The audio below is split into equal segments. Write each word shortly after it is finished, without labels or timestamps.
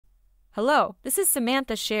Hello, this is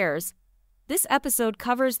Samantha Shares. This episode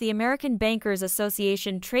covers the American Bankers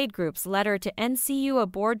Association Trade Group's letter to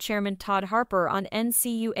NCUA Board Chairman Todd Harper on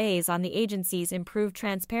NCUA's on the agency's improved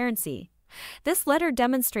transparency. This letter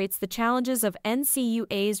demonstrates the challenges of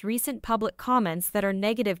NCUA's recent public comments that are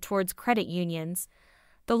negative towards credit unions.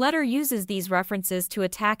 The letter uses these references to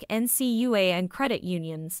attack NCUA and credit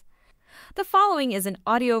unions. The following is an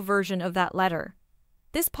audio version of that letter.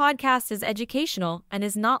 This podcast is educational and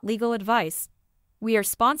is not legal advice. We are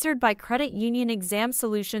sponsored by Credit Union Exam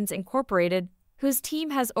Solutions Incorporated, whose team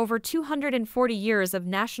has over 240 years of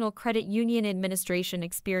National Credit Union Administration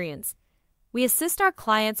experience. We assist our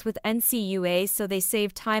clients with NCUA so they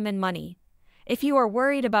save time and money. If you are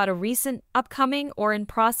worried about a recent, upcoming, or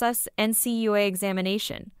in-process NCUA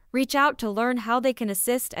examination, reach out to learn how they can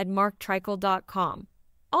assist at marktrickle.com.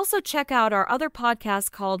 Also check out our other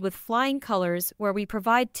podcast called With Flying Colors, where we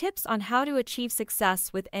provide tips on how to achieve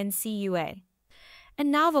success with NCUA.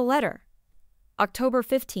 And now the letter. October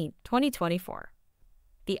 15, 2024.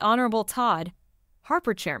 The Honorable Todd,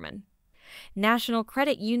 Harper Chairman, National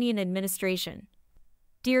Credit Union Administration.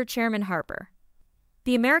 Dear Chairman Harper,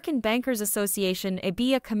 the American Bankers Association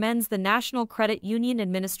ABA commends the National Credit Union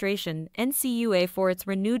Administration, NCUA, for its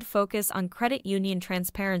renewed focus on credit union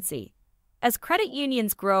transparency. As credit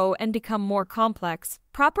unions grow and become more complex,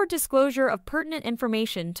 proper disclosure of pertinent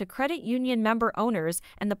information to credit union member owners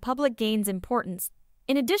and the public gains importance.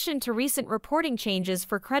 In addition to recent reporting changes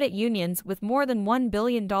for credit unions with more than $1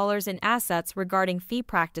 billion in assets regarding fee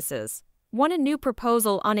practices. A new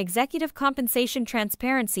proposal on executive compensation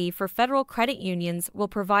transparency for federal credit unions will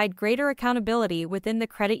provide greater accountability within the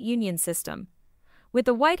credit union system, with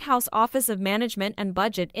the White House Office of Management and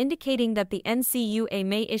Budget indicating that the NCUA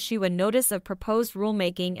may issue a notice of proposed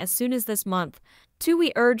rulemaking as soon as this month. 2.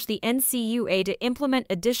 We urge the NCUA to implement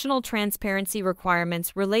additional transparency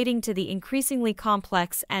requirements relating to the increasingly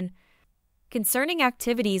complex and concerning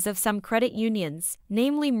activities of some credit unions,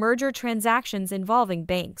 namely merger transactions involving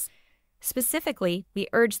banks. Specifically, we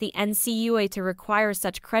urge the NCUA to require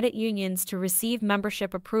such credit unions to receive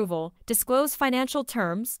membership approval, disclose financial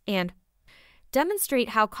terms, and demonstrate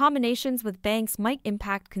how combinations with banks might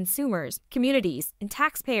impact consumers, communities, and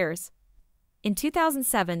taxpayers. In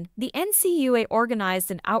 2007, the NCUA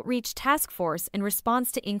organized an outreach task force in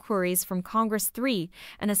response to inquiries from Congress 3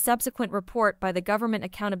 and a subsequent report by the Government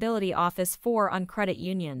Accountability Office 4 on credit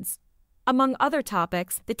unions. Among other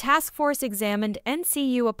topics, the task force examined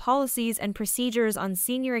NCUA policies and procedures on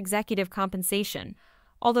senior executive compensation,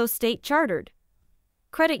 although state-chartered.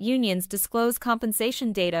 Credit unions disclose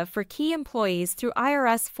compensation data for key employees through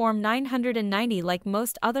IRS Form 990. Like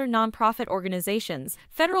most other nonprofit organizations,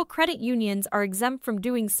 federal credit unions are exempt from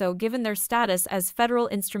doing so given their status as federal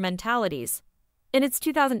instrumentalities. In its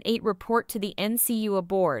 2008 report to the NCUA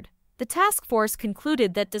board, the task force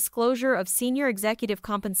concluded that disclosure of senior executive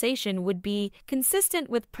compensation would be consistent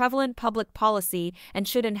with prevalent public policy and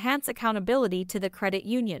should enhance accountability to the credit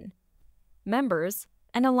union members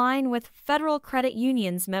and align with federal credit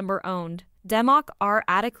unions member-owned, DEMOC are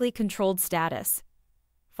adequately controlled status.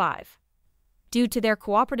 5. Due to their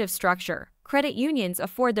cooperative structure, credit unions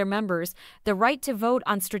afford their members the right to vote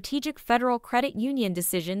on strategic federal credit union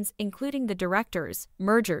decisions, including the directors,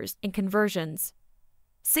 mergers, and conversions.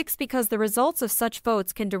 6. Because the results of such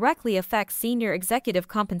votes can directly affect senior executive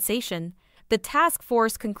compensation, the task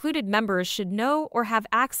force concluded members should know or have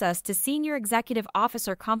access to senior executive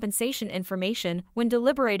officer compensation information when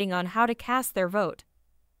deliberating on how to cast their vote.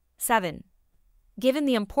 7. Given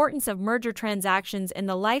the importance of merger transactions in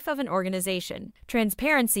the life of an organization,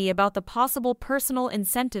 transparency about the possible personal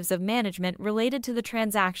incentives of management related to the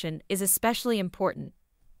transaction is especially important.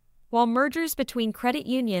 While mergers between credit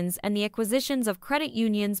unions and the acquisitions of credit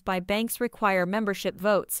unions by banks require membership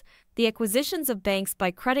votes, the acquisitions of banks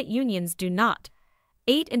by credit unions do not.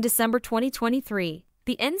 8. In December 2023,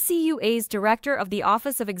 the NCUA's Director of the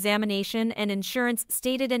Office of Examination and Insurance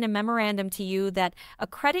stated in a memorandum to you that a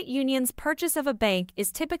credit union's purchase of a bank is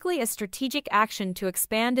typically a strategic action to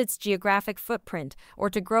expand its geographic footprint or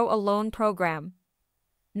to grow a loan program.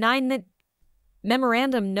 9. The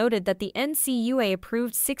memorandum noted that the NCUA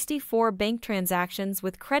approved 64 bank transactions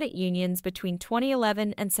with credit unions between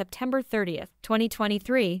 2011 and September 30,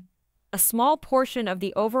 2023, a small portion of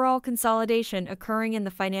the overall consolidation occurring in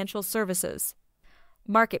the financial services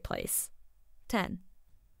marketplace. 10.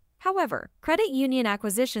 However, credit union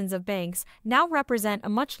acquisitions of banks now represent a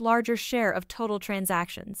much larger share of total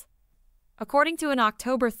transactions. According to an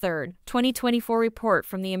October 3, 2024 report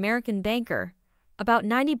from the American Banker, about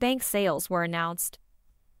 90 bank sales were announced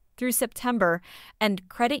through September, and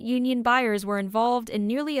credit union buyers were involved in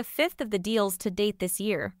nearly a fifth of the deals to date this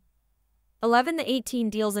year. 11. The 18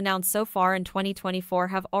 deals announced so far in 2024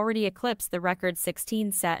 have already eclipsed the record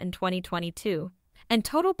 16 set in 2022. And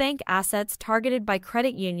total bank assets targeted by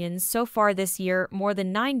credit unions so far this year, more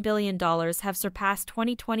than $9 billion, have surpassed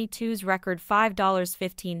 2022's record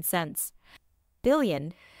 $5.15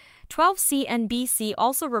 billion. 12. CNBC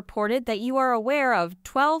also reported that you are aware of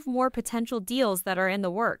 12 more potential deals that are in the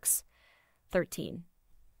works. 13.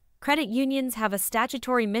 Credit unions have a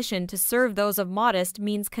statutory mission to serve those of modest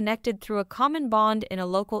means connected through a common bond in a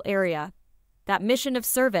local area. That mission of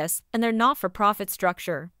service, and their not-for-profit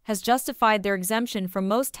structure, has justified their exemption from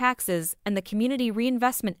most taxes and the Community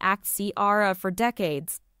Reinvestment Act (CRA) for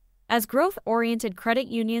decades. As growth-oriented credit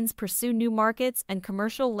unions pursue new markets and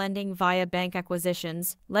commercial lending via bank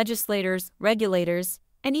acquisitions, legislators, regulators,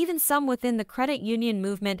 and even some within the credit union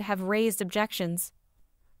movement have raised objections,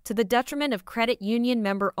 to the detriment of credit union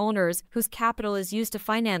member owners whose capital is used to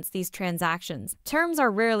finance these transactions. Terms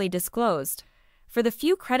are rarely disclosed. For the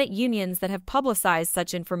few credit unions that have publicized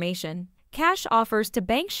such information, cash offers to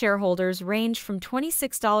bank shareholders range from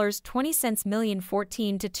 $26.20 million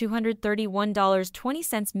 14 to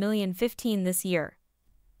 $231.20 million 15 this year.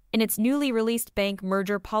 In its newly released bank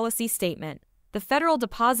merger policy statement, the Federal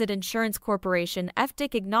Deposit Insurance Corporation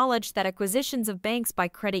 (FDIC) acknowledged that acquisitions of banks by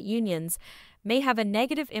credit unions may have a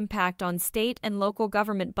negative impact on state and local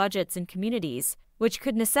government budgets in communities, which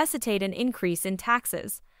could necessitate an increase in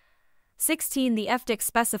taxes. 16. The FDIC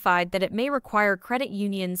specified that it may require credit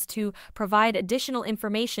unions to provide additional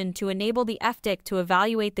information to enable the FDIC to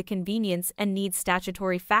evaluate the convenience and needs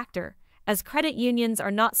statutory factor, as credit unions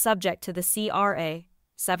are not subject to the CRA.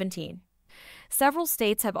 17. Several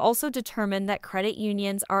states have also determined that credit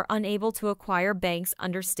unions are unable to acquire banks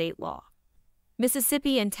under state law.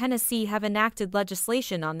 Mississippi and Tennessee have enacted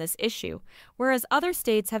legislation on this issue, whereas other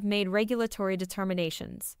states have made regulatory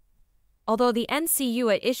determinations. Although the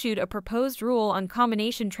NCUA issued a proposed rule on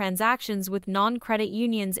combination transactions with non-credit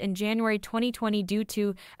unions in January 2020 due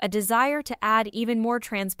to a desire to add even more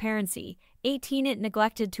transparency, 18. It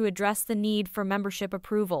neglected to address the need for membership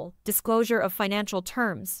approval, disclosure of financial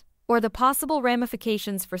terms, or the possible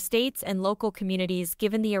ramifications for states and local communities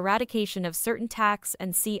given the eradication of certain tax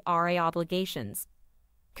and CRA obligations.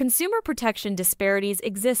 Consumer protection disparities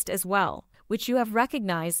exist as well, which you have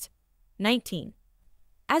recognized. 19.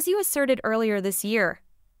 As you asserted earlier this year,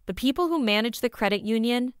 the people who manage the credit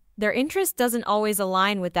union, their interest doesn't always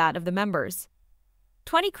align with that of the members.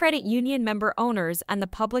 20. Credit union member owners and the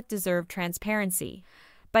public deserve transparency.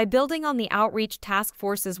 By building on the outreach task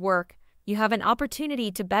force's work, you have an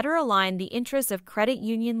opportunity to better align the interests of credit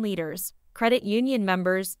union leaders, credit union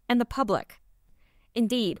members, and the public.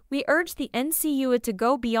 Indeed, we urge the NCUA to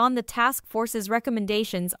go beyond the task force's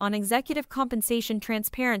recommendations on executive compensation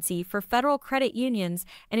transparency for federal credit unions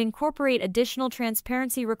and incorporate additional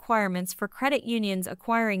transparency requirements for credit unions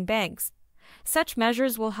acquiring banks. Such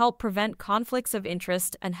measures will help prevent conflicts of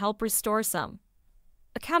interest and help restore some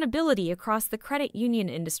accountability across the credit union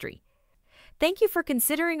industry. Thank you for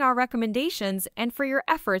considering our recommendations and for your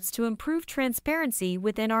efforts to improve transparency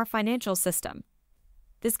within our financial system.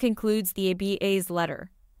 This concludes the ABA's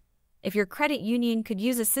letter. If your credit union could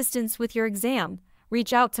use assistance with your exam,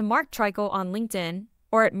 reach out to Mark Treichel on LinkedIn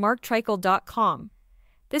or at marktreichel.com.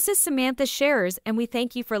 This is Samantha Shares, and we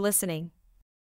thank you for listening.